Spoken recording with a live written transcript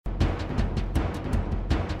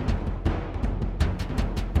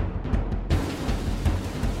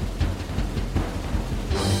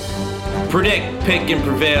Predict, pick, and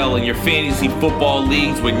prevail in your fantasy football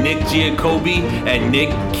leagues with Nick Giacobbe and Nick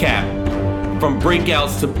Cap. From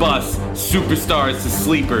breakouts to busts, superstars to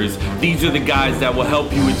sleepers, these are the guys that will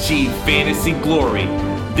help you achieve fantasy glory.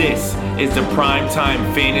 This is the Primetime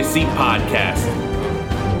Fantasy Podcast.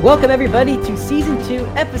 Welcome everybody to Season 2,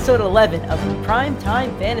 Episode 11 of the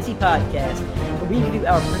Primetime Fantasy Podcast, where we give you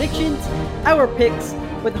our predictions, our picks,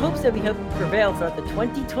 with the hopes that we help you prevail throughout the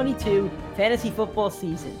 2022 fantasy football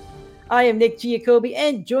season. I am Nick Giacobbe,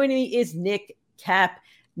 and joining me is Nick Cap.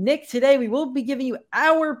 Nick, today we will be giving you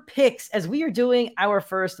our picks as we are doing our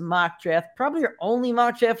first mock draft, probably our only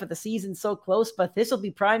mock draft with the season so close, but this will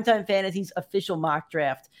be Primetime Fantasy's official mock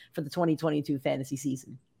draft for the 2022 fantasy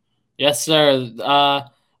season. Yes, sir.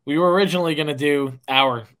 We were originally going to do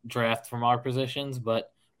our draft from our positions,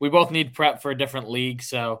 but we both need prep for a different league,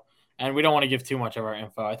 and we don't want to give too much of our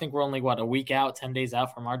info. I think we're only, a week out, 10 days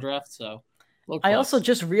out from our draft, so... I also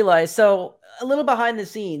just realized, so a little behind the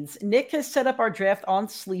scenes, Nick has set up our draft on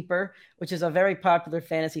Sleeper, which is a very popular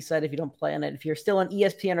fantasy site if you don't play on it. If you're still on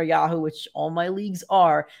ESPN or Yahoo, which all my leagues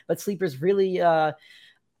are, but Sleeper's really a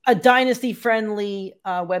dynasty-friendly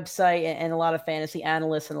website, and a lot of fantasy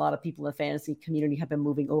analysts and a lot of people in the fantasy community have been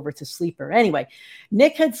moving over to Sleeper. Anyway,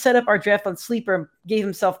 Nick had set up our draft on Sleeper and gave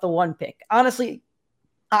himself the one pick. Honestly,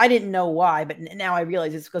 I didn't know why, but now I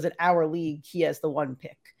realize it's because in our league, he has the one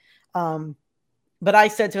pick. But I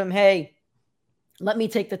said to him, hey, let me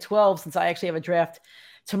take the 12 since I actually have a draft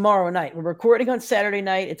tomorrow night. We're recording on Saturday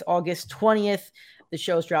night. It's August 20th. The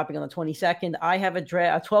show's dropping on the 22nd. I have a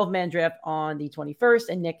 12-man draft on the 21st,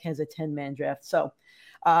 and Nick has a 10-man draft. So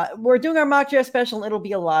we're doing our mock draft special, and it'll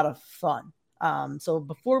be a lot of fun. So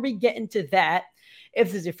before we get into that, if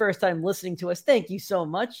this is your first time listening to us, thank you so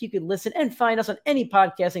much. You can listen and find us on any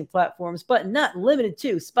podcasting platforms, but not limited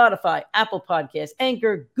to Spotify, Apple Podcasts,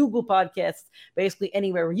 Anchor, Google Podcasts, basically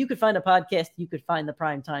anywhere where you could find a podcast, you could find the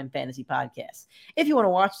Primetime Fantasy Podcast. If you want to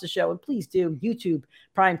watch the show, and please do, YouTube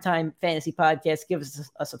Primetime Fantasy Podcast, give us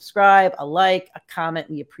a subscribe, a like, a comment.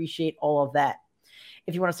 We appreciate all of that.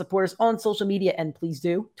 If you want to support us on social media, and please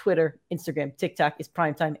do, Twitter, Instagram, TikTok is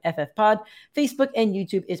Primetime FF Pod. Facebook and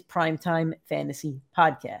YouTube is Primetime Fantasy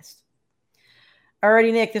Podcast.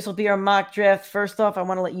 Alrighty, Nick, this will be our mock draft. First off, I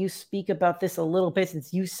want to let you speak about this a little bit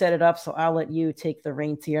since you set it up, so I'll let you take the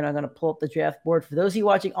reins here, and I'm going to pull up the draft board. For those of you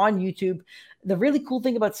watching on YouTube, the really cool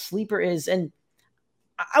thing about Sleeper is, and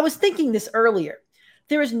I was thinking this earlier,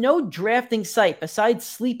 there is no drafting site besides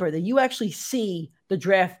Sleeper that you actually see the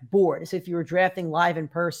draft board as if you were drafting live in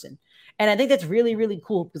person. And I think that's really, really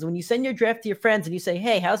cool because when you send your draft to your friends and you say,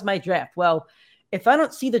 hey, how's my draft? Well, if I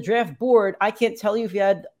don't see the draft board, I can't tell you if you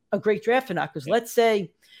had a great draft or not. Because let's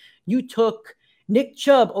say you took Nick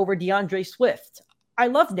Chubb over DeAndre Swift. I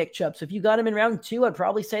love Nick Chubb. So if you got him in round 2, I'd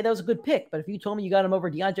probably say that was a good pick. But if you told me you got him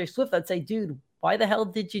over DeAndre Swift, I'd say, dude, why the hell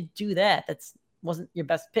did you do that? That wasn't your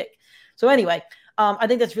best pick. So anyway, I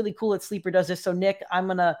think that's really cool that Sleeper does this. So Nick, I'm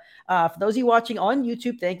going to, for those of you watching on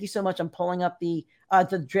YouTube, thank you so much. I'm pulling up the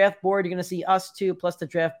draft board. You're going to see us too, plus the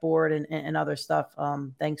draft board and other stuff.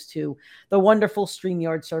 Thanks to the wonderful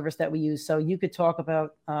StreamYard service that we use. So you could talk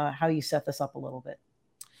about how you set this up a little bit.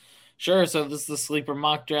 Sure. So this is the Sleeper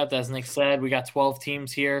mock draft. As Nick said, we got 12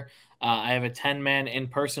 teams here. I have a 10-man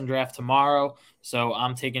in-person draft tomorrow. So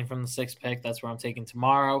I'm taking from the 6th pick. That's where I'm taking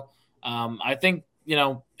tomorrow. I think,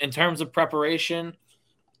 in terms of preparation,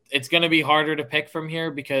 it's going to be harder to pick from here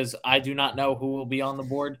because I do not know who will be on the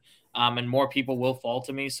board, and more people will fall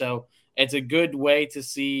to me. So it's a good way to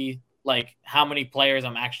see how many players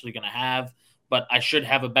I'm actually going to have, but I should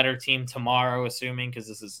have a better team tomorrow, assuming, because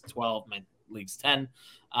this is 12, my league's 10.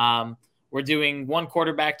 We're doing 1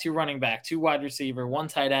 quarterback, 2 running back, 2 wide receiver, 1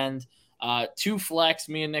 tight end, 2 flex.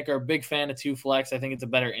 Me and Nick are a big fan of 2 flex. I think it's a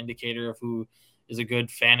better indicator of who is a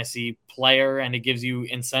good fantasy player, and it gives you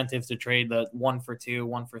incentives to trade the 1 for 2,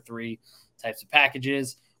 1 for 3 types of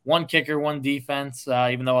packages. 1 kicker, 1 defense,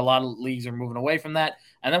 even though a lot of leagues are moving away from that.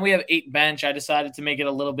 And then we have 8 bench. I decided to make it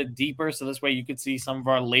a little bit deeper, so this way you could see some of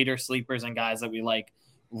our later sleepers and guys that we like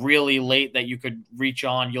really late that you could reach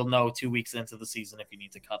on. You'll know 2 weeks into the season if you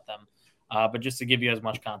need to cut them. But just to give you as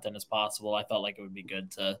much content as possible, I felt like it would be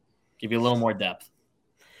good to give you a little more depth.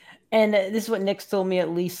 And this is what Nick's told me, at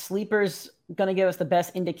least. Sleeper's going to give us the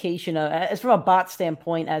best indication as from a bot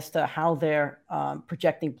standpoint as to how they're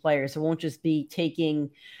projecting players. It won't just be taking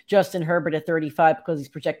Justin Herbert at 35 because he's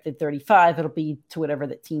projected 35. It'll be to whatever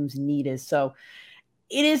the team's need is. So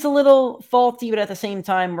it is a little faulty, but at the same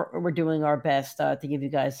time, we're doing our best to give you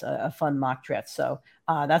guys a fun mock draft. So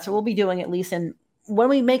that's what we'll be doing, at least. And when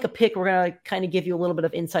we make a pick, we're going to kind of give you a little bit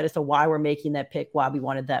of insight as to why we're making that pick, why we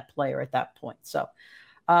wanted that player at that point. So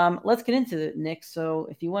Let's get into it, Nick. So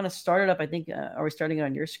if you want to start it up, I think, are we starting it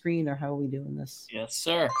on your screen or how are we doing this? Yes,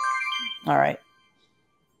 sir. All right.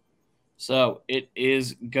 So it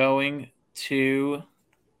is going to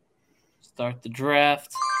start the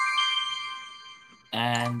draft.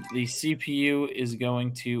 And the CPU is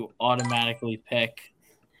going to automatically pick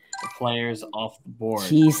the players off the board.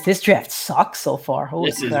 Jeez, this draft sucks so far. Holy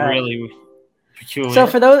this crap. is really peculiar. So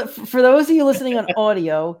for those of you listening on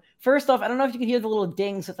audio, first off, I don't know if you can hear the little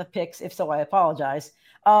dings with the picks. If so, I apologize.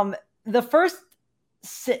 The first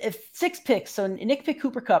 6 picks. So Nick picked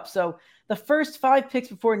Cooper Kupp. So the first 5 picks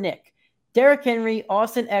before Nick: Derrick Henry,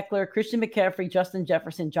 Austin Eckler, Christian McCaffrey, Justin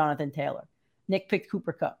Jefferson, Jonathan Taylor. Nick picked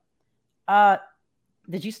Cooper Kupp.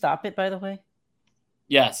 Did you stop it, by the way?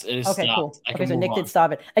 Yes, it is okay, stopped. Cool. Okay, so Nick did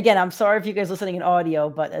stop it. Again, I'm sorry if you guys listening in audio,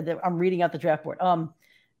 but I'm reading out the draft board.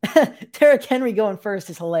 Derrick Henry going first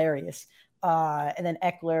is hilarious. And then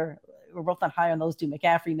Eckler, we're both not high on those two.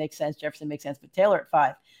 McCaffrey makes sense. Jefferson makes sense. But Taylor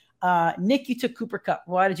at 5. Nick, you took Cooper Kupp.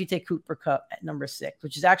 Why did you take Cooper Kupp at number 6,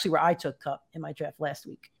 which is actually where I took Kupp in my draft last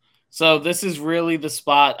week? So this is really the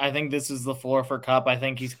spot. I think this is the floor for Kupp. I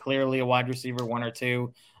think he's clearly a wide receiver 1 or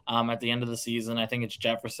 2 at the end of the season. I think it's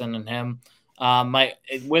Jefferson and him.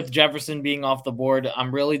 With Jefferson being off the board,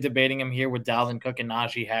 I'm really debating him here with Dalvin Cook and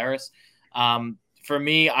Najee Harris. For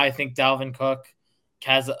me, I think Dalvin Cook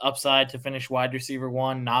has an upside to finish wide receiver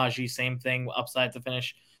 1. Najee, same thing, upside to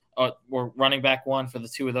finish or running back 1 for the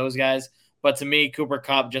 2 of those guys. But to me, Cooper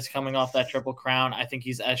Kupp, just coming off that Triple Crown, I think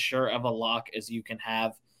he's as sure of a lock as you can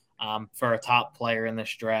have for a top player in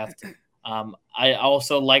this draft. I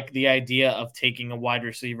also like the idea of taking a wide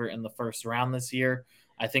receiver in the first round this year.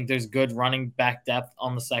 I think there's good running back depth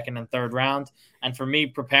on the 2nd and 3rd round. And for me,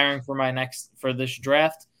 preparing for this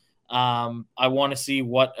draft, I want to see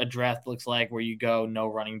what a draft looks like where you go no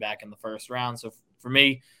running back in the first round. So for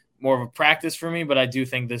me, more of a practice for me, but I do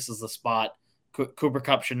think this is the spot. Cooper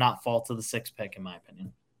Kupp should not fall to the 6th pick, in my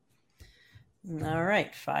opinion. All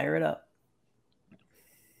right, fire it up.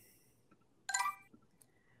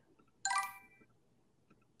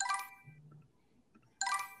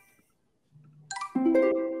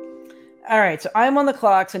 All right, so I'm on the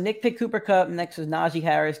clock. So Nick picked Cooper Kupp. Next was Najee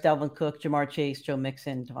Harris, Dalvin Cook, Jamar Chase, Joe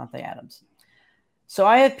Mixon, Devontae Adams. So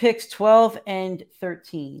I have picks 12 and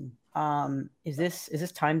 13. Is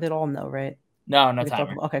this timed at all? No, right? No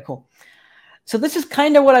time. Okay, cool. So this is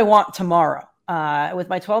kind of what I want tomorrow. With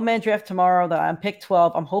my 12-man draft tomorrow, that I'm pick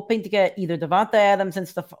 12, I'm hoping to get either Devontae Adams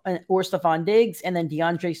or Stephon Diggs, and then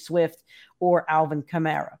DeAndre Swift or Alvin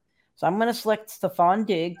Kamara. So I'm going to select Stephon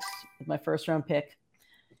Diggs with my first-round pick.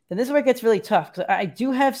 Then this is where it gets really tough because I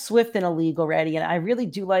do have Swift in a league already, and I really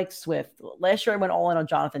do like Swift. Last year, I went all in on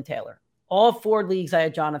Jonathan Taylor. All 4 leagues, I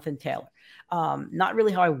had Jonathan Taylor. Not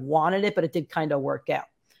really how I wanted it, but it did kind of work out.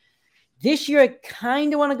 This year, I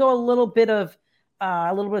kind of want to go a little bit of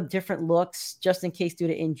different looks, just in case due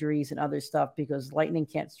to injuries and other stuff, because lightning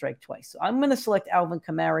can't strike twice. So I'm going to select Alvin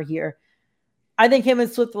Kamara here. I think him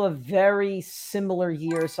and Swift will have very similar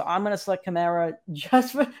years, so I'm going to select Kamara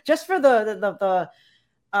just for the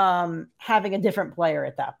having a different player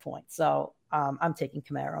at that point. So I'm taking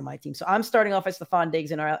Kamara on my team. So I'm starting off as Stephon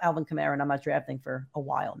Diggs and Alvin Kamara, and I'm not drafting for a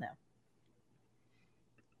while now.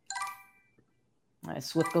 All right,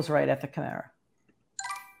 Swift goes right after Kamara.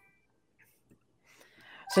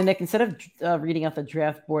 So, Nick, instead of reading out the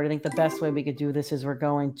draft board, I think the best way we could do this is we're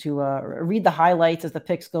going to read the highlights as the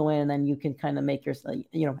picks go in, and then you can kind of make your,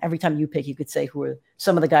 every time you pick, you could say who are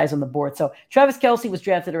some of the guys on the board. So Travis Kelce was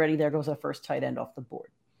drafted already. There goes our first tight end off the board.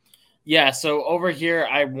 Yeah, so over here,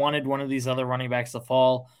 I wanted one of these other running backs to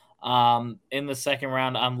fall. In the 2nd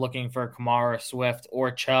round, I'm looking for Kamara, Swift, or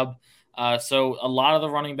Chubb. So a lot of the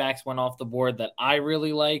running backs went off the board that I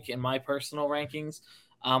really like in my personal rankings.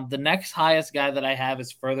 The next highest guy that I have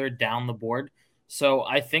is further down the board. So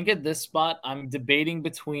I think at this spot, I'm debating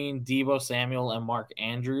between Deebo Samuel and Mark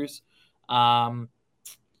Andrews. I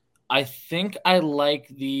think I like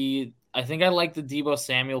the Deebo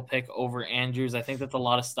Samuel pick over Andrews. I think that's a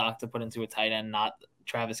lot of stock to put into a tight end, not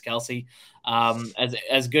Travis Kelce.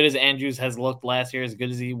 As good as Andrews has looked last year, as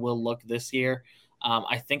good as he will look this year,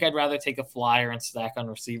 I think I'd rather take a flyer and stack on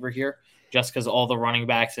receiver here, just because all the running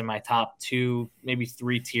backs in my top 2, maybe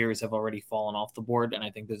 3 tiers have already fallen off the board, and I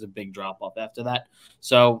think there's a big drop-off after that.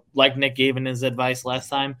 So, like Nick gave in his advice last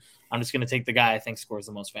time, I'm just going to take the guy I think scores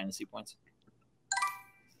the most fantasy points.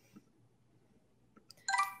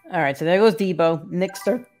 All right, so there goes Deebo. Nick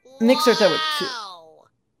starts out with 2.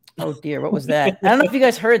 Oh, dear, what was that? I don't know if you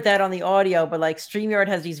guys heard that on the audio, but StreamYard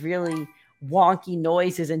has these really wonky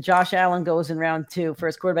noises, and Josh Allen goes in round 2 for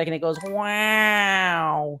his quarterback, and it goes,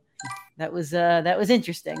 wow. That was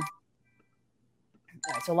interesting.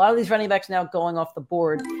 All right, so a lot of these running backs now going off the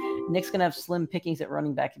board. Nick's going to have slim pickings at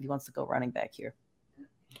running back if he wants to go running back here.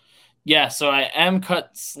 Yeah, so I am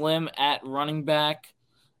cut slim at running back.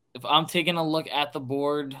 If I'm taking a look at the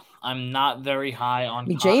board, I'm not very high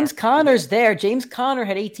on James Conner's there. James Conner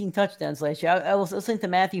had 18 touchdowns last year. I was listening to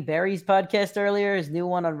Matthew Berry's podcast earlier, his new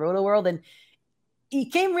one on Roto World, and he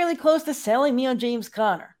came really close to selling me on James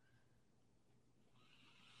Conner.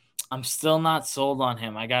 I'm still not sold on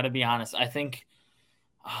him. I got to be honest. I think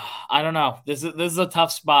I don't know. This is a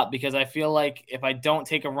tough spot because I feel like if I don't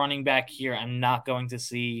take a running back here, I'm not going to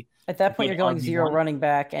see. At that point, you're going RB1. 0 running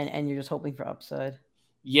back, and you're just hoping for upside.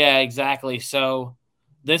 Yeah, exactly. So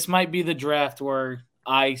this might be the draft where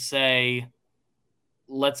I say,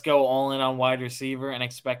 let's go all in on wide receiver and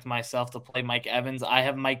expect myself to play Mike Evans. I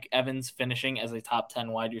have Mike Evans finishing as a top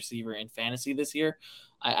 10 wide receiver in fantasy this year.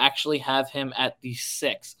 I actually have him at the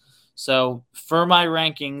 6th. So for my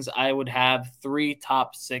rankings, I would have 3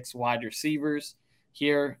 top 6 wide receivers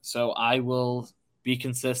here. So I will be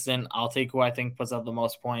consistent. I'll take who I think puts up the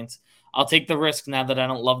most points. I'll take the risk now that I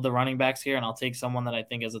don't love the running backs here, and I'll take someone that I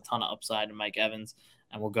think has a ton of upside in Mike Evans,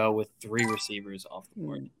 and we'll go with 3 receivers off the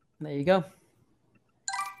board. There you go.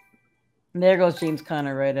 And there goes James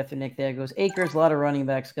Conner right after Nick. There goes Akers. A lot of running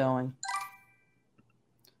backs going.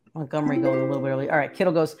 Montgomery going a little bit early. All right,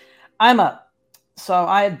 Kittle goes. I'm up. So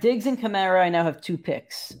I have Diggs and Kamara. I now have 2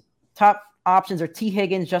 picks. Top options are T.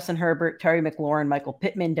 Higgins, Justin Herbert, Terry McLaurin, Michael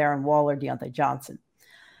Pittman, Darren Waller, Deontay Johnson.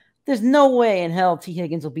 There's no way in hell T.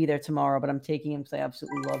 Higgins will be there tomorrow, but I'm taking him because I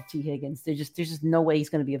absolutely love T. Higgins. There's just no way he's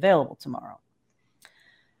going to be available tomorrow.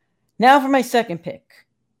 Now for my second pick.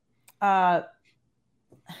 The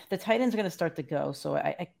tight ends are going to start to go, so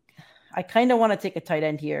I kind of want to take a tight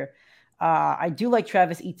end here. I do like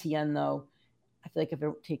Travis Etienne, though. I feel like if I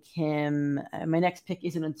don't take him, my next pick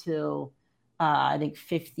isn't until I think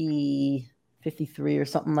 50, 53 or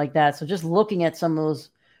something like that. So just looking at some of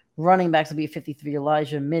those running backs will be 53,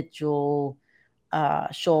 Elijah Mitchell,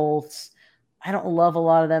 Schultz. I don't love a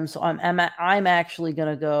lot of them, so I'm actually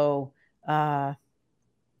gonna go.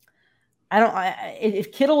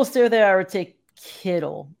 If Kittle was still there, I would take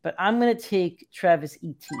Kittle, but I'm gonna take Travis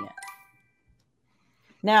Etienne.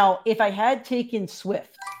 Now, if I had taken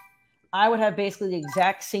Swift, I would have basically the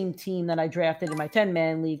exact same team that I drafted in my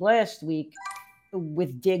 10-man league last week,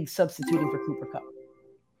 with Diggs substituting for Cooper Kupp.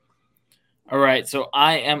 All right, so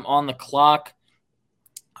I am on the clock.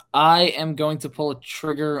 I am going to pull a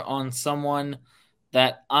trigger on someone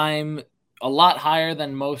that I'm a lot higher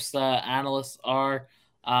than most analysts are,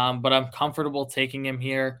 but I'm comfortable taking him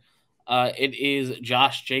here. It is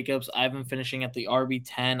Josh Jacobs. I've been finishing at the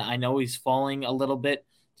RB10. I know he's falling a little bit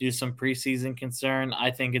due to some preseason concern.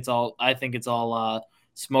 I think it's all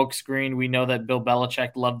smoke screen. We know that Bill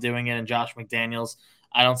Belichick loved doing it, and Josh McDaniels.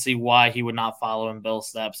 I don't see why he would not follow in Bill's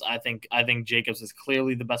steps. I think Jacobs is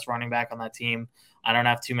clearly the best running back on that team. I don't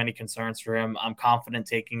have too many concerns for him. I'm confident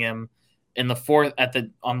taking him in the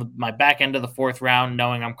 4th my back end of the 4th round,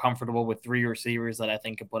 knowing I'm comfortable with 3 receivers that I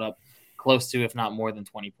think can put up close to, if not more than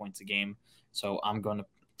 20 points a game. So I'm going to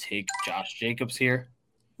take Josh Jacobs here.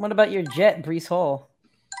 What about your Jet, Breece Hall?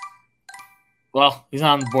 Well, he's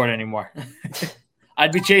not on the board anymore.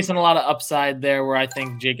 I'd be chasing a lot of upside there where I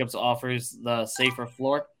think Jacobs offers the safer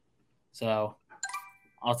floor. So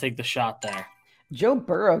I'll take the shot there. Joe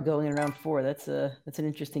Burrow going in round 4. That's an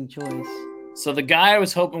interesting choice. So the guy I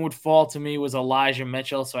was hoping would fall to me was Elijah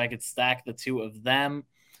Mitchell, so I could stack the 2 of them.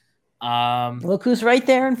 Look who's right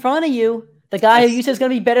there in front of you. The guy who you said is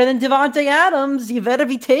going to be better than Devontae Adams. You better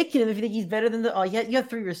be taking him if you think he's better than you have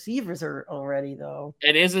 3 receivers already, though.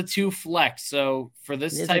 It is a 2 flex, so for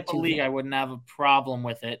this type of league, I wouldn't have a problem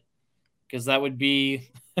with it because that would be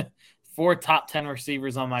 4 top 10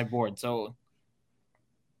 receivers on my board. So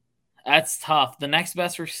that's tough. The next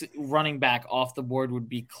best running back off the board would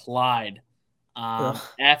be Clyde.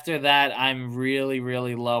 After that, I'm really,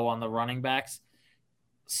 really low on the running backs.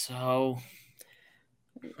 So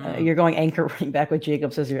you're going anchor running back with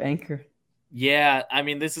Jacobs as your anchor. Yeah, I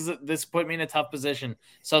mean, this put me in a tough position.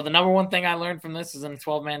 So the number one thing I learned from this is in a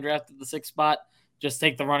 12-man draft at the 6th spot, just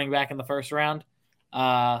take the running back in the 1st round.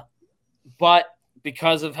 But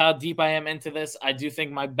because of how deep I am into this, I do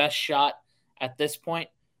think my best shot at this point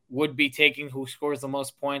would be taking who scores the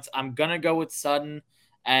most points. I'm going to go with Sutton,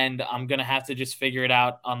 and I'm going to have to just figure it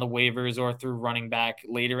out on the waivers or through running back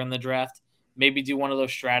later in the draft. Maybe do one of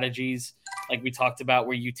those strategies like we talked about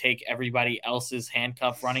where you take everybody else's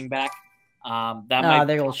handcuff running back. Might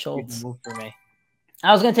there goes Schultz. Move for me.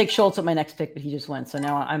 I was going to take Schultz at my next pick, but he just went. So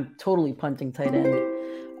now I'm totally punting tight end.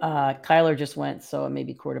 Kyler just went, so it may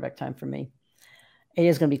be quarterback time for me. It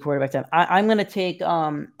is going to be quarterback time. I'm going to take.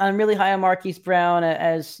 I'm really high on Marquise Brown,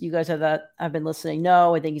 as you guys I've been listening.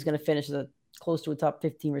 No, I think he's going to finish close to a top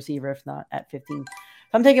 15 receiver, if not at 15. So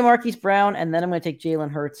I'm taking Marquise Brown, and then I'm going to take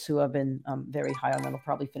Jalen Hurts, who I've been very high on. That'll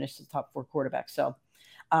probably finish the top 4 quarterbacks. So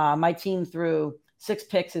my team through 6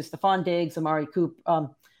 picks is Stephon Diggs, Amari Cooper,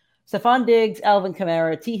 Stephon Diggs, Alvin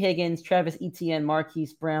Kamara, T. Higgins, Travis Etienne,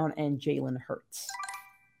 Marquise Brown, and Jalen Hurts.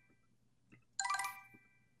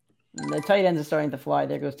 The tight ends are starting to fly.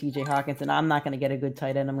 There goes TJ Hawkinson. I'm not going to get a good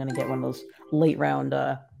tight end. I'm going to get one of those late round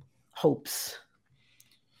hopes.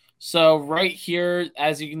 So right here,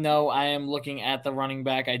 as you know, I am looking at the running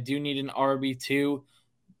back. I do need an RB2,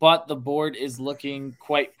 but the board is looking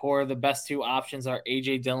quite poor. The best 2 options are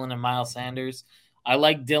A.J. Dillon and Miles Sanders. I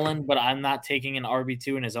like Dillon, but I'm not taking an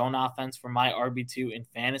RB2 in his own offense for my RB2 in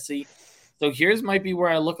fantasy. So here's might be where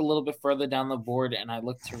I look a little bit further down the board and I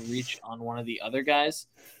look to reach on one of the other guys.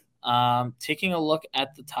 Taking a look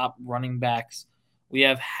at the top running backs, we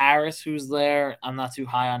have Harris, who's there. I'm not too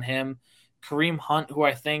high on him. Kareem Hunt, who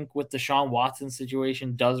I think with the Deshaun Watson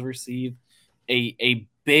situation does receive a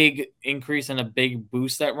big increase and a big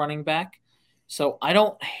boost at running back. So I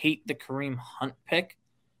don't hate the Kareem Hunt pick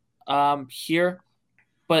here,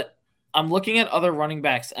 but I'm looking at other running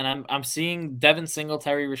backs and I'm seeing Devin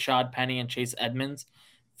Singletary, Rashad Penny, and Chase Edmonds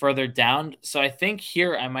further down. So I think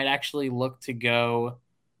here I might actually look to go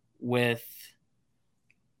with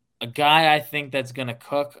a guy I think that's going to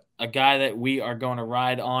cook, a guy that we are going to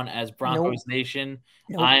ride on as Broncos Nation.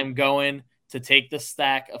 Nope. I am going to take the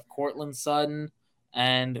stack of Courtland Sutton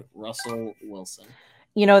and Russell Wilson.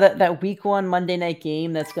 You know, that week 1 Monday night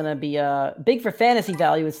game that's going to be big for fantasy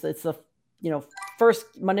value. It's the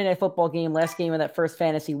first Monday Night Football game, last game of that first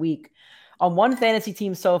fantasy week. On one fantasy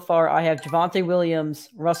team so far, I have Javonte Williams,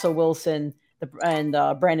 Russell Wilson, and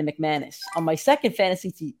Brandon McManus. On my second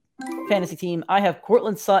fantasy team, I have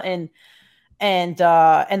Courtland Sutton and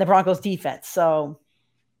the Broncos defense. So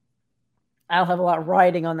I'll have a lot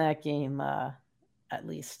riding on that game, at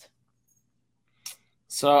least.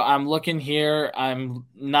 So I'm looking here. I'm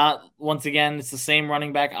not, once again, it's the same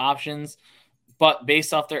running back options, but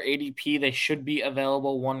based off their ADP, they should be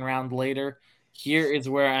available 1 round later. Here is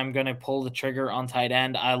where I'm going to pull the trigger on tight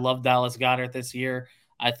end. I love Dallas Goedert this year.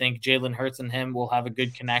 I think Jalen Hurts and him will have a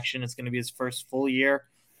good connection. It's going to be his first full year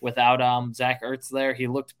without Zach Ertz there. He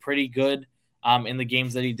looked pretty good in the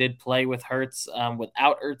games that he did play with Hurts.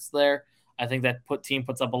 Without Ertz there, I think that team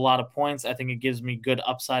puts up a lot of points. I think it gives me good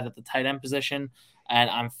upside at the tight end position, and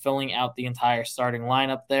I'm filling out the entire starting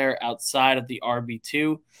lineup there outside of the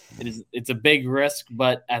RB2. It's a big risk,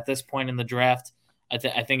 but at this point in the draft, I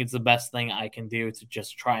think it's the best thing I can do to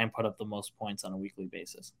just try and put up the most points on a weekly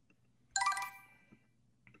basis.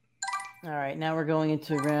 All right, now we're going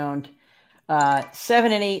into round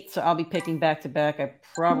 7 and 8, so I'll be picking back to back. I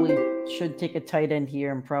probably should take a tight end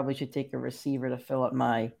here and probably should take a receiver to fill up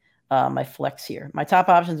my my flex here. My top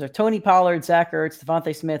options are Tony Pollard, Zach Ertz,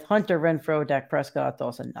 Devontae Smith, Hunter Renfrow, Dak Prescott,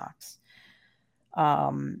 Dawson Knox.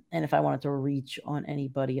 And if I wanted to reach on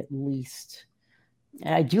anybody at least,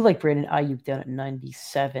 and I do like Brandon Ayuk down at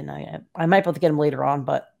 97. I might be able to get him later on,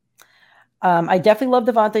 but I definitely love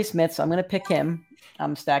Devontae Smith, so I'm going to pick him.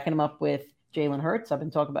 I'm stacking him up with Jalen Hurts. I've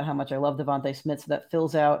been talking about how much I love Devontae Smith, so that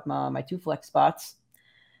fills out my 2 flex spots.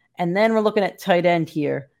 And then we're looking at tight end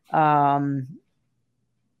here. I'm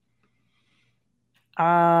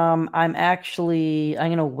going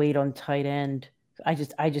to wait on tight end. I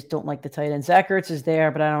just don't like the tight end. Zach Ertz is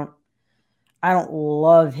there, but I don't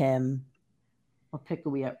love him. What pick are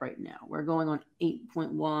we at right now? We're going on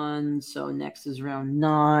 8.1. So next is round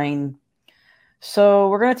 9. So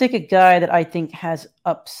we're going to take a guy that I think has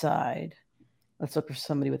upside. Let's look for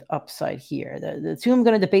somebody with upside here. The 2 I'm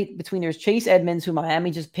going to debate between, there's Chase Edmonds, who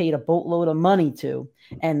Miami just paid a boatload of money to.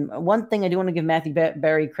 And one thing I do want to give Matthew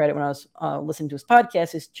Berry credit when I was listening to his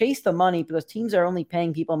podcast is chase the money, because teams are only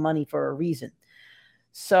paying people money for a reason.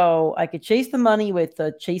 So I could chase the money with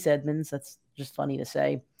Chase Edmonds. That's just funny to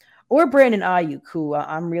say. Or Brandon Ayuk, who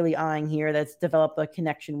I'm really eyeing here, that's developed a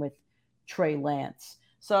connection with Trey Lance.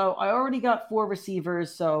 So I already got 4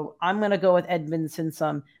 receivers, so I'm going to go with Edmonds since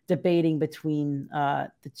I'm debating between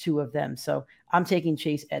the 2 of them. So I'm taking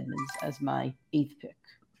Chase Edmonds as my 8th pick.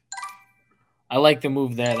 I like the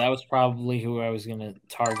move there. That was probably who I was going to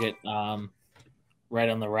target right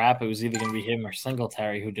on the wrap. It was either going to be him or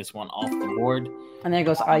Singletary, who just went off the board. And there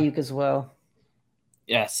goes Ayuk as well.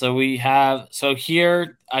 Yeah, so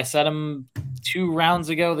here I said him 2 rounds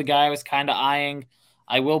ago, the guy I was kind of eyeing.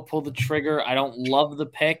 I will pull the trigger. I don't love the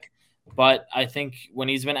pick, but I think when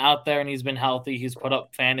he's been out there and he's been healthy, he's put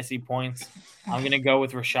up fantasy points. I'm going to go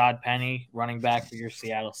with Rashad Penny, running back for your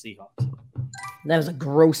Seattle Seahawks. That was a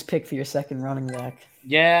gross pick for your second running back.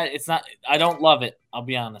 Yeah, it's not. I don't love it. I'll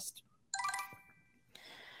be honest.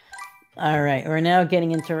 All right, we're now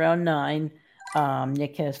getting into round 9.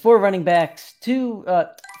 Nick has 4 running backs,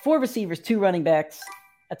 4 receivers, 2 running backs,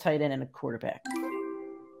 a tight end, and a quarterback.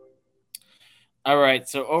 All right,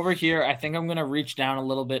 so over here, I think I'm going to reach down a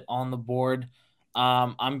little bit on the board.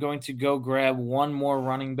 I'm going to go grab one more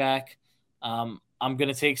running back. I'm going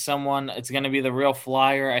to take someone. It's going to be the real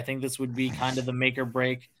flyer. I think this would be kind of the make or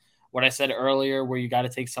break. What I said earlier, where you got to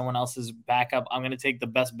take someone else's backup. I'm going to take the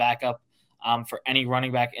best backup for any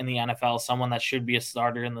running back in the NFL, someone that should be a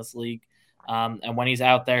starter in this league. And when he's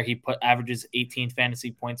out there, he averages 18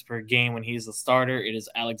 fantasy points per game. When he's the starter, it is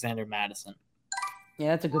Alexander Mattison. Yeah,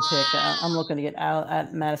 that's a good pick. I'm looking to get out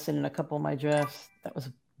at Madison in a couple of my drafts. That was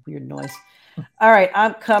a weird noise. All right,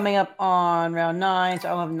 I'm coming up on round 9, so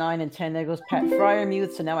I'll have 9 and 10. There goes Pat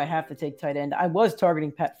Freiermuth, so now I have to take tight end. I was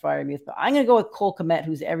targeting Pat Freiermuth, but I'm going to go with Cole Kmet,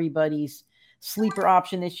 who's everybody's sleeper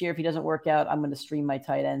option this year. If he doesn't work out, I'm going to stream my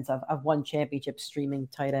tight ends. I've won championships streaming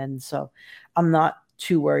tight ends, so I'm not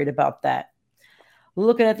too worried about that.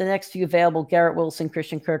 Looking at the next few available, Garrett Wilson,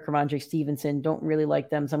 Christian Kirk, Ramondre Stevenson. Don't really like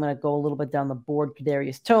them, so I'm going to go a little bit down the board.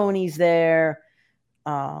 Kadarius Toney's there.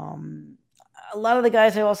 A lot of the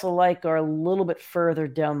guys I also like are a little bit further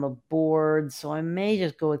down the board, so I may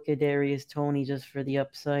just go with Kadarius Toney just for the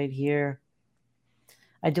upside here.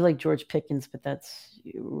 I do like George Pickens, but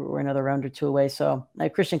we're another round or 2 away, so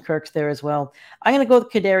Christian Kirk's there as well. I'm going to go with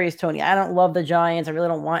Kadarius Toney. I don't love the Giants. I really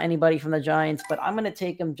don't want anybody from the Giants, but I'm going to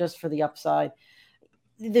take him just for the upside.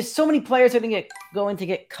 There's so many players that are going to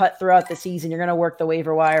get cut throughout the season. You're going to work the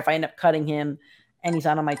waiver wire. If I end up cutting him and he's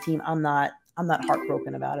not on my team, I'm not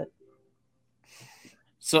heartbroken about it.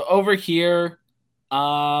 So over here,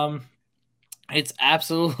 it's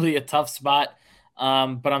absolutely a tough spot.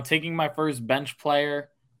 But I'm taking my first bench player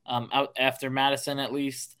out after Madison, at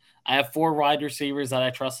least. I have 4 wide receivers that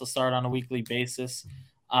I trust to start on a weekly basis.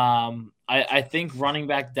 I think running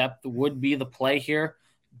back depth would be the play here.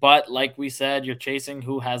 But like we said, you're chasing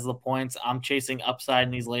who has the points. I'm chasing upside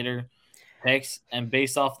in these later picks. And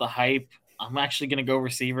based off the hype, I'm actually going to go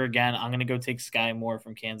receiver again. I'm going to go take Sky Moore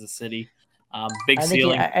from Kansas City. Big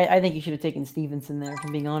ceiling. I think you should have taken Stevenson there, if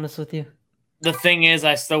I'm being honest with you. The thing is,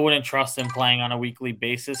 I still wouldn't trust him playing on a weekly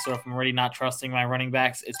basis. So if I'm already not trusting my running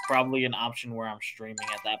backs, it's probably an option where I'm streaming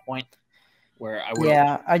at that point. Where I would.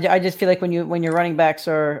 Yeah, I just feel like when your running backs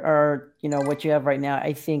are what you have right now,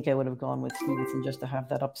 I think I would have gone with Stevenson just to have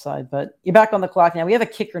that upside. But you're back on the clock now. We have a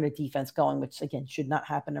kicker and a defense going, which again should not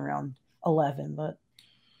happen around 11, but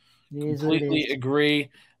it is what it is. Completely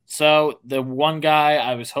agree. So the one guy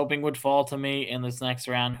I was hoping would fall to me in this next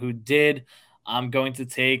round, who did, I'm going to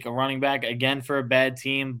take a running back again for a bad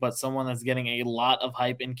team, but someone that's getting a lot of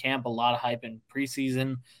hype in camp, a lot of hype in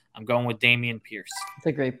preseason. I'm going with Dameon Pierce. It's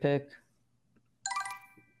a great pick.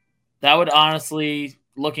 That would honestly,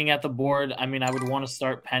 looking at the board, I mean, I would want to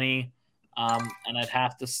start Penny, and I'd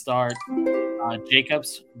have to start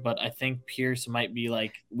Jacobs, but I think Pierce might be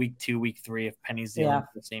like week 2, week 3. If Penny's dealing with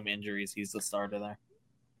the same injuries, he's the starter there.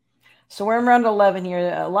 So we're in round 11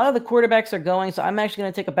 here. A lot of the quarterbacks are going, so I'm actually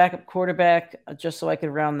going to take a backup quarterback just so I could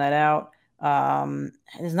round that out.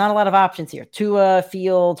 There's not a lot of options here. Tua,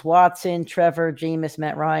 Fields, Watson, Trevor, Jameis,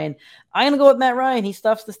 Matt Ryan. I'm going to go with Matt Ryan. He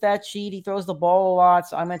stuffs the stat sheet. He throws the ball a lot,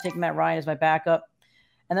 so I'm going to take Matt Ryan as my backup.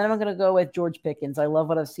 And then I'm going to go with George Pickens. I love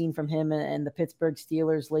what I've seen from him and the Pittsburgh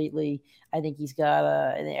Steelers lately. I think he's got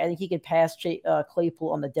I think he could pass Claypool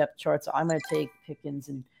on the depth chart, so I'm going to take Pickens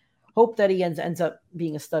and hope that he ends up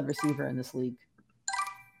being a stud receiver in this league.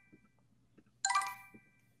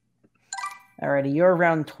 Alrighty, you're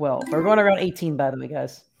around 12. We're going around 18, by the way,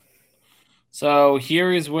 guys. So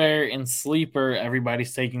here is where in Sleeper,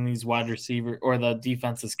 everybody's taking these wide receiver or the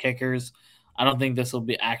defense's kickers. I don't think this will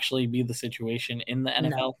actually be the situation in the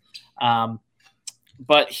NFL. No.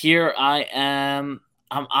 But here I am.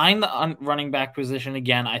 I'm eyeing the running back position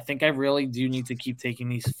again. I think I really do need to keep taking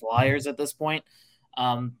these flyers at this point.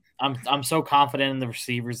 I'm so confident in the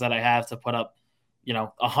receivers that I have to put up,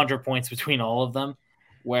 100 points between all of them,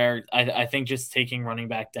 where I think just taking running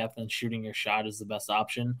back depth and shooting your shot is the best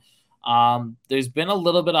option. There's been a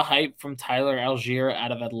little bit of hype from Tyler Algier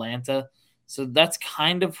out of Atlanta. So that's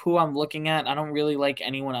kind of who I'm looking at. I don't really like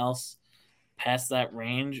anyone else past that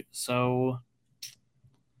range. So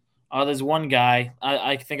there's one guy.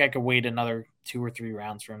 I think I could wait another 2 or 3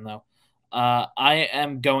 rounds for him, though. I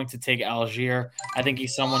am going to take Algier. I think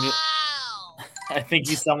he's someone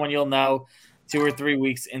you'll know 2 or 3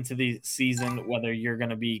 weeks into the season whether you're going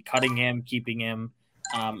to be cutting him, keeping him.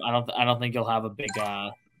 I don't think you'll have a big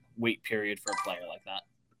wait period for a player like that.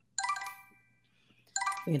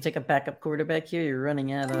 You can take a backup quarterback here. You're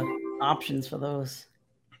running out of options for those,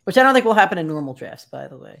 which I don't think will happen in normal drafts, by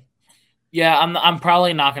the way. Yeah, I'm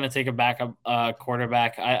probably not going to take a backup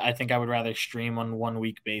quarterback. I think I would rather stream on 1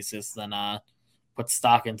 week basis than put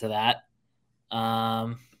stock into that.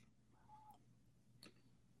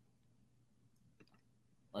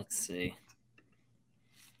 Let's see.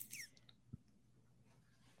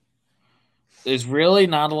 There's really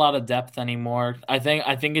not a lot of depth anymore. I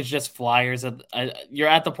think it's just flyers. You're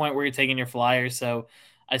at the point where you're taking your flyers. So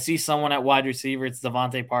I see someone at wide receiver. It's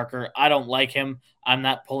Devontae Parker. I don't like him. I'm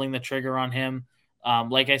not pulling the trigger on him.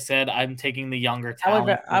 Like I said, I'm taking the younger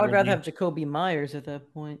talent. I would rather have Jacoby Myers at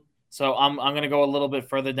that point. So I'm going to go a little bit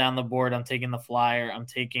further down the board. I'm taking the flyer. I'm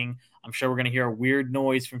sure we're going to hear a weird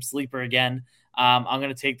noise from Sleeper again. I'm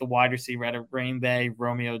going to take the wide receiver out of Green Bay,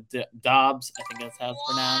 Romeo Dobbs. I think that's how it's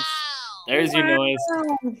pronounced. There's your noise.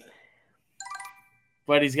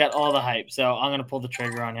 But he's got all the hype, so I'm going to pull the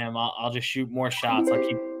trigger on him. I'll just shoot more shots. I'll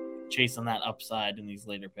keep chasing that upside in these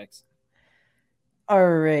later picks.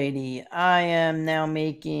 Alrighty. I am now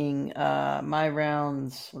making my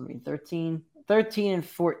rounds, 13 and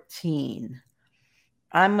 14.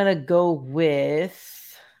 I'm going to go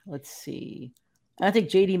with, let's see. I think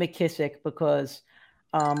J.D. McKissick because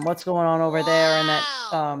what's going on over there and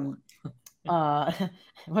that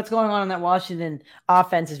what's going on in that Washington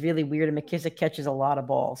offense is really weird, and McKissick catches a lot of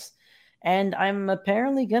balls. And I'm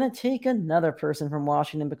apparently going to take another person from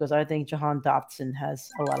Washington because I think Jahan Dotson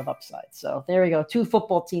has a lot of upside. So there we go. 2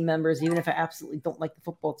 football team members. Even if I absolutely don't like the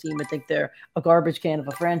football team, I think they're a garbage can of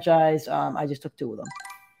a franchise. I just took 2 of them.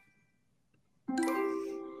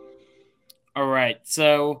 All right.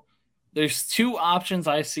 So there's 2 options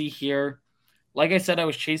I see here. Like I said, I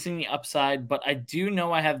was chasing the upside, but I do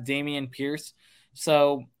know I have Dameon Pierce.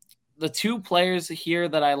 So the 2 players here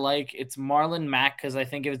that I like, it's Marlon Mack, because I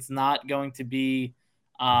think if it's not going to be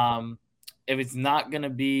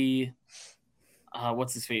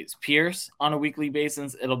what's his face, Pierce on a weekly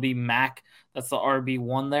basis, it'll be Mack. That's the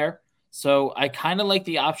RB1 there. So I kind of like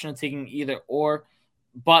the option of taking either or,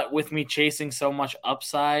 but with me chasing so much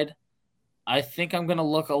upside, I think I'm going to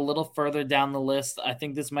look a little further down the list. I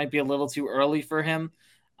think this might be a little too early for him,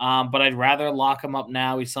 but I'd rather lock him up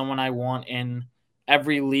now. He's someone I want in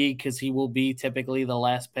every league because he will be typically the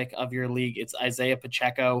last pick of your league. It's Isaiah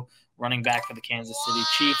Pacheco, running back for the Kansas City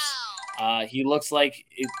Chiefs. He looks like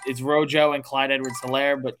it's Rojo and Clyde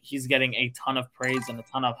Edwards-Helaire, but he's getting a ton of praise and a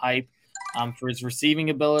ton of hype for his receiving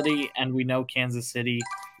ability, and we know Kansas City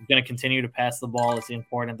is going to continue to pass the ball. It's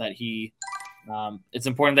important that you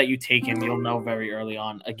take him. You'll know very early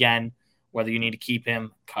on, again, whether you need to keep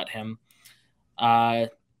him, cut him.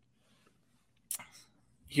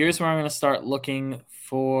 Here's where I'm going to start looking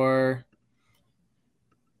for.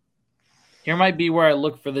 Here might be where I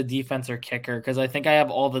look for the defense or kicker, because I think I have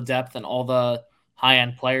all the depth and all the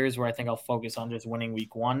high-end players where I think I'll focus on just winning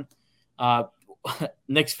week 1.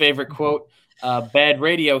 Nick's favorite quote, bad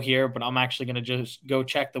radio here, but I'm actually going to just go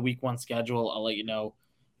check the week 1 schedule. I'll let you know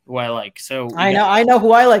who I like. So I know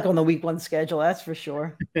who I like on the week 1 schedule. That's for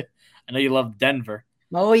sure. I know you love Denver.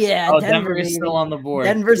 Oh yeah. Denver is still on the board.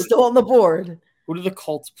 Denver's still on the board. Who do the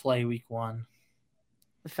Colts play week 1?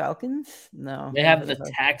 The Falcons? No. They have the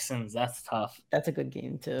Texans. That's tough. That's a good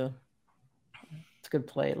game too. It's a good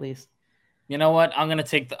play at least. You know what? I'm gonna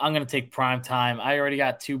take prime time. I already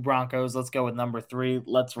got 2 Broncos. Let's go with number 3.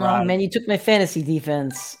 Let's ride. Oh man, you took my fantasy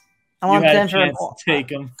defense. I want Denver to take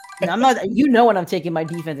them. I'm not. You know when I'm taking my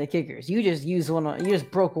defense and kickers. You just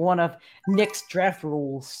broke one of Nick's draft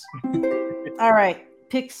rules. All right,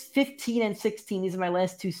 picks 15 and 16. These are my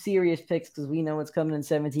last 2 serious picks because we know what's coming in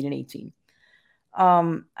 17 and 18.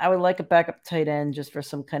 I would like a backup tight end just for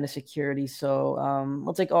some kind of security. So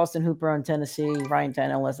we'll take Austin Hooper on Tennessee. Ryan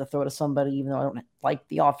Tannehill has to throw to somebody, even though I don't like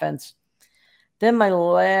the offense. Then my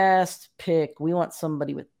last pick, we want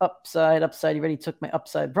somebody with upside. Upside, you already took my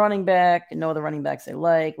upside running back. No other running backs I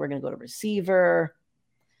like. We're going to go to receiver.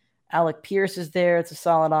 Alec Pierce is there. It's a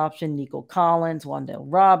solid option. Nico Collins, Wan'Dale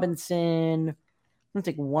Robinson. I'm going to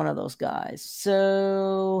take one of those guys.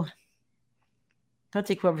 So I'll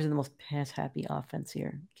take whoever's in the most pass-happy offense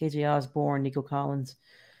here. KJ Osborne, Nico Collins.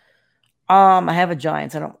 I have a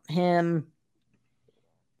Giants. I don't him.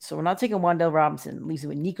 So we're not taking Wan'Dale Robinson. Leaves it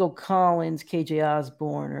with Nico Collins, KJ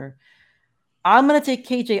Osborne, or I'm going to take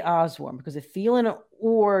KJ Osborne because if Thielen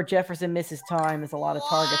or Jefferson misses time, there's a lot of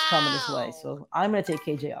targets coming this way. So I'm going to take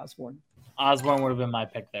KJ Osborne. Osborne would have been my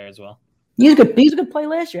pick there as well. He's a good play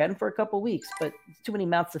last year. I had him for a couple of weeks, but it's too many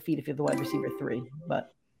mouths to feed if you have the wide receiver 3.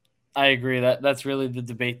 But I agree. That's really the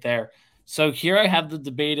debate there. So here I have the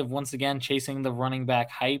debate of, once again, chasing the running back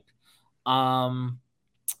hype.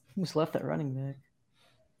 Who's left at running back?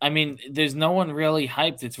 I mean, there's no one really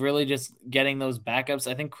hyped. It's really just getting those backups.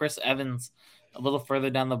 I think Chris Evans, a little further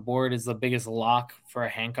down the board, is the biggest lock for a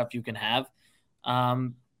handcuff you can have.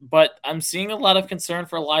 But I'm seeing a lot of concern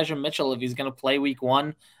for Elijah Mitchell if he's going to play week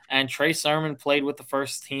 1. And Trey Sermon played with the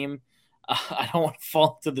first team. I don't want to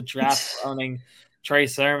fall into the trap owning Trey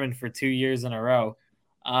Sermon for 2 years in a row.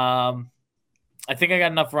 I think I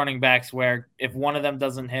got enough running backs where if one of them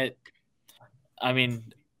doesn't hit, I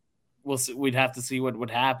mean, we'd have to see what would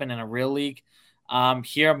happen in a real league.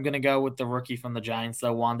 Here I'm going to go with the rookie from the Giants,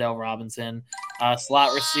 though, Wan'Dale Robinson.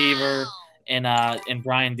 Slot receiver in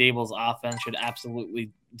Brian Dable's offense should absolutely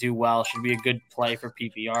do well. Should be a good play for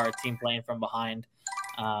PPR, a team playing from behind.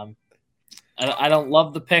 I don't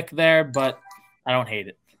love the pick there, but I don't hate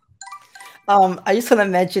it. I just want to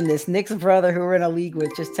mention this. Nick's brother, who we're in a league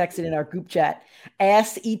with, just texted in our group chat.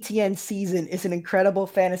 Ask ETN Season is an incredible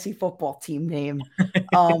fantasy football team name.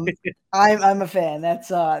 I'm a fan. That's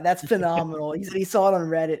phenomenal. He said he saw it on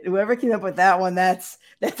Reddit. Whoever came up with that one, that's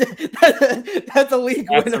a league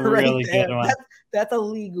winner right there. That's a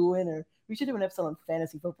league winner. We should do an episode on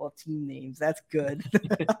fantasy football team names. That's good.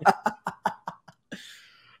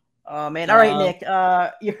 Oh man! All right, Nick.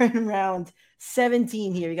 You're in round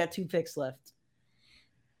 17 here. You got 2 picks left.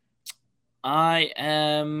 I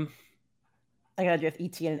gotta draft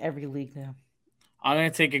ETN in every league now. I'm gonna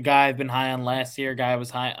take a guy I've been high on last year. Guy I was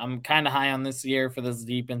high. I'm kind of high on this year for this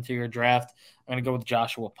deep into your draft. I'm gonna go with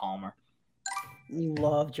Joshua Palmer. You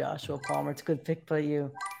love Joshua Palmer. It's a good pick by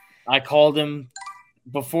you. I called him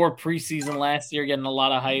before preseason last year, getting a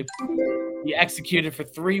lot of hype. He executed for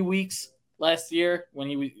 3 weeks last year when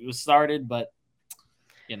he was started, but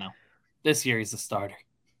this year he's a starter.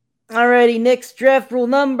 Alrighty, Nick's draft rule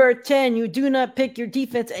number 10. You do not pick your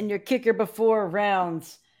defense and your kicker before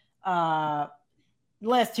rounds.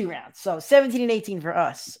 Last 2 rounds. So 17 and 18 for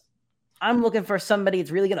us. I'm looking for somebody that's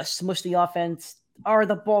really going to smush the offense. Are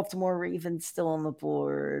the Baltimore Ravens still on the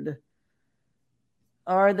board?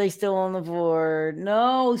 Are they still on the board?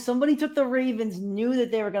 No, somebody took the Ravens, knew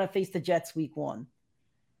that they were going to face the Jets week 1.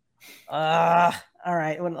 All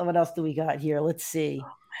right. What else do we got here? Let's see.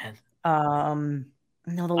 Oh, man.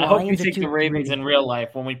 No, the I Lions hope you take the Ravens in real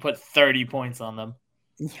life when we put 30 points on them.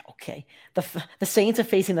 Yeah, okay. The Saints are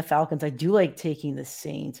facing the Falcons. I do like taking the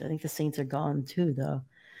Saints. I think the Saints are gone too, though.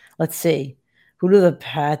 Let's see. Who do the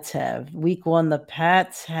Pats have? Week 1, the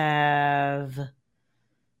Pats have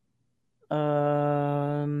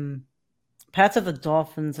Pats have the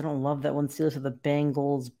Dolphins. I don't love that one. Steelers have the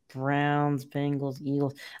Bengals, Browns, Bengals,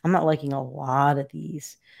 Eagles. I'm not liking a lot of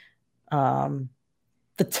these. The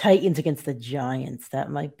Titans against the Giants.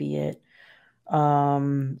 That might be it.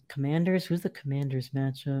 Commanders. Who's the Commanders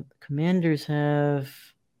matchup? Commanders have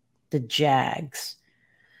the Jags.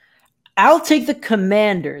 I'll take the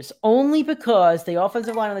Commanders only because the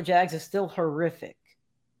offensive line on the Jags is still horrific.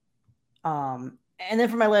 And then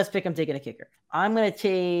for my last pick, I'm taking a kicker. I'm going to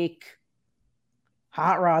take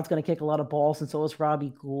Hot Rod's going to kick a lot of balls, and so is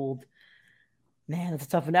Robbie Gould. Man, that's a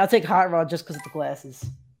tough one. I'll take Hot Rod just because of the glasses.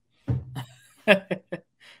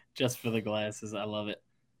 Just for the glasses. I love it.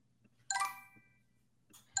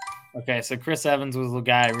 Okay, so Chris Evans was the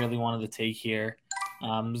guy I really wanted to take here.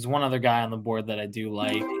 There's one other guy on the board that I do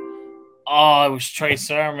like. Oh, it was Trey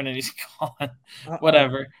Sermon, and he's gone. Uh-oh.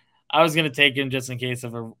 Whatever. I was going to take him just in case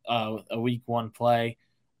of a week 1 play.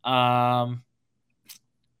 Let's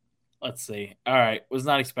see. All right. Was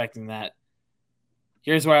not expecting that.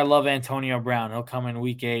 Here's where I love Antonio Brown. He'll come in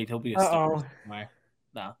week 8. He'll be a starter somewhere.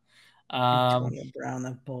 No. Antonio Brown,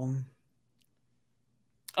 that bull.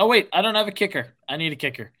 Oh, wait. I don't have a kicker. I need a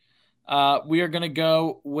kicker. We are going to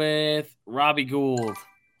go with Robbie Gould.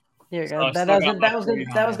 Here you go. That was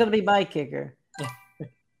going to be my kicker.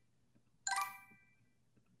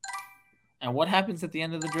 And what happens at the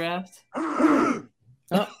end of the draft? Oh,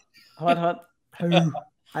 hot.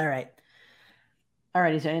 All right.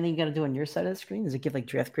 Is there anything you got to do on your side of the screen? Does it give like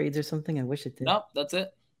draft grades or something? I wish it did. Nope, that's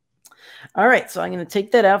it. All right, so I'm going to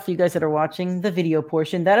take that out for you guys that are watching the video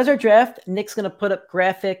portion. That is our draft. Nick's going to put up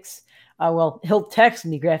graphics. He'll text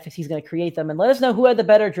me graphics. He's going to create them and let us know who had the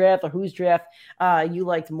better draft or whose draft you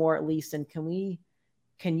liked more at least. And can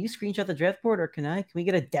you screenshot the draft board, or can we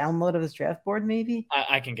get a download of this draft board maybe?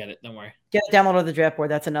 I can get it. Don't worry. Get a download of the draft board.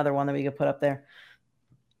 That's another one that we could put up there.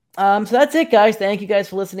 So that's it, guys. Thank you guys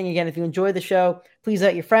for listening. Again, if you enjoyed the show, please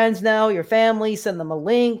let your friends know, your family, send them a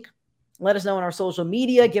link. Let us know on our social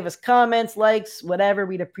media. Give us comments, likes, whatever.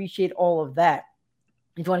 We'd appreciate all of that.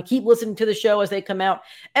 If you want to keep listening to the show as they come out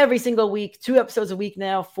every single week, 2 episodes a week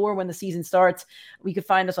now, 4 when the season starts, we can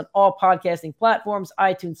find us on all podcasting platforms,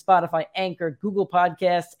 iTunes, Spotify, Anchor, Google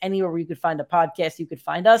Podcasts, anywhere where you could find a podcast, you could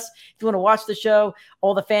find us. If you want to watch the show,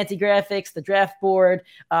 all the fancy graphics, the draft board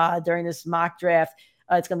during this mock draft,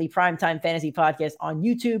 it's going to be Primetime Fantasy Podcast on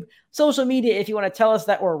YouTube. Social media, if you want to tell us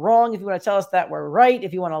that we're wrong, if you want to tell us that we're right,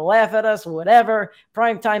 if you want to laugh at us, whatever,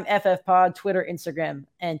 Primetime FF Pod, Twitter, Instagram,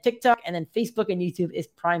 and TikTok. And then Facebook and YouTube is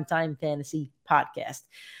Primetime Fantasy Podcast.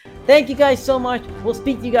 Thank you guys so much. We'll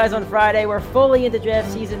speak to you guys on Friday. We're fully into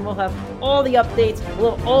draft season. We'll have all the updates,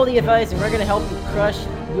 we'll have all the advice, and we're going to help you crush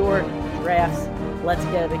your drafts. Let's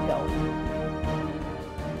get it going.